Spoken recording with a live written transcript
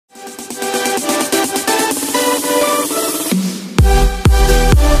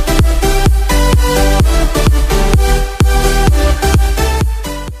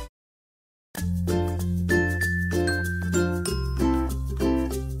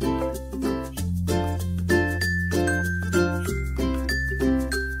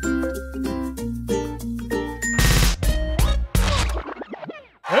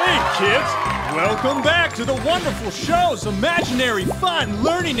Welcome back to the wonderful show's Imaginary Fun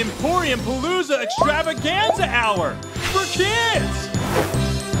Learning Emporium Palooza Extravaganza Hour for kids!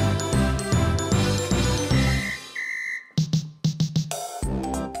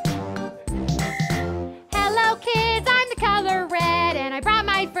 Hello kids, I'm the color red, and I brought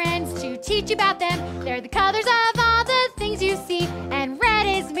my friends to teach you about them. They're the colors of all the things you see, and red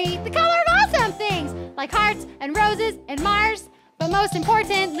is me, the color of awesome things, like hearts and roses and Mars. But most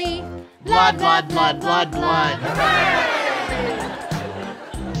importantly, blood, blood, blood, blood, blood.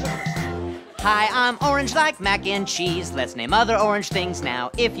 Hi, I'm orange like mac and cheese. Let's name other orange things now,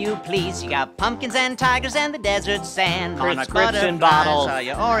 if you please. You got pumpkins and tigers and the desert sand. Prescription bottles are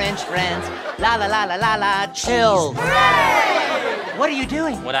your orange friends. La la la la la la, chill. What are you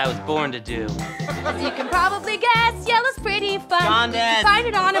doing? What I was born to do. As you can probably guess, yellow's pretty fun. Jaundice. You can find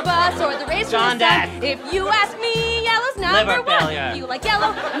it on a bus or the race from the sun. If you ask me, yellow's number Liver one. failure. If you like yellow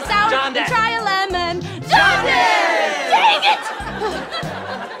and sour, then Jaundice. try a lemon. Jaundice! Dang it!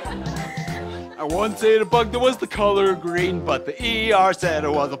 I once ate a bug that was the color green, but the ER said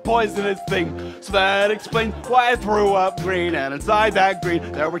it was a poisonous thing. So that explains why I threw up green, and inside that green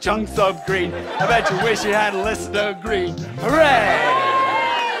there were chunks of green. I bet you wish you had listened to green. Hooray!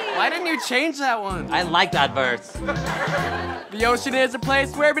 Why didn't you change that one? I like that verse. The ocean is a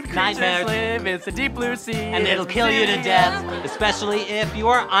place where creatures Nightmares. live. It's a deep blue sea. And it'll kill you to death, especially if you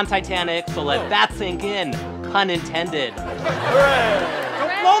are on Titanic, so let that sink in. Pun intended. Hooray!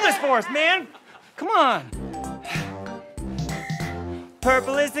 Don't blow this for us, man! Come on!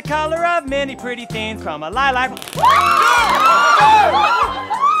 Purple is the color of many pretty things from a lilac.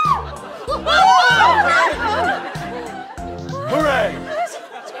 Hooray!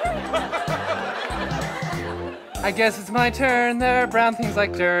 I guess it's my turn. There are brown things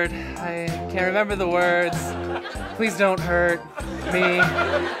like dirt. I can't remember the words. Please don't hurt me.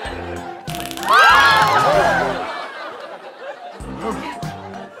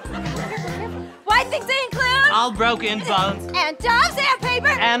 White things include All broken bones and Dove sandpaper.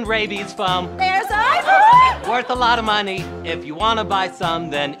 and rabies foam. There's ivory. Worth a lot of money. If you want to buy some,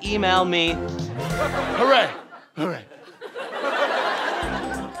 then email me. Hooray! Hooray!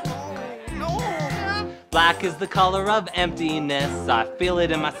 Black is the color of emptiness. I feel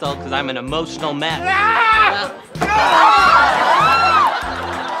it in my soul because I'm an emotional mess.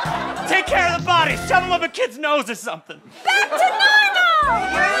 Take care of the body! Shove them up a kid's nose or something! Back to normal!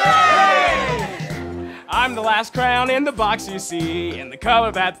 I'm the last crayon in the box you see, and the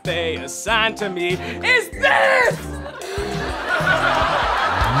color that they assigned to me is this!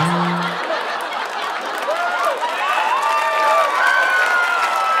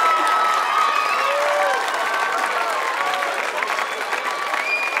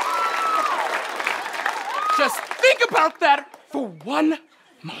 Just think about that for one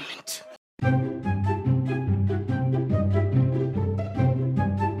moment.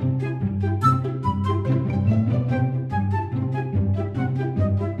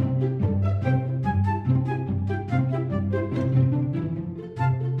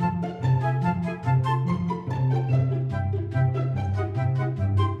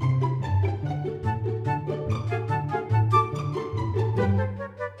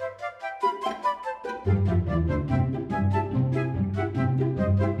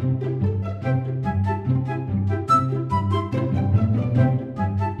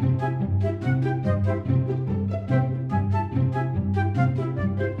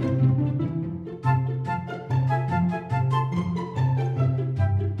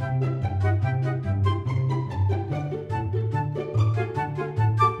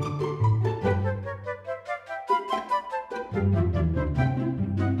 Thank you.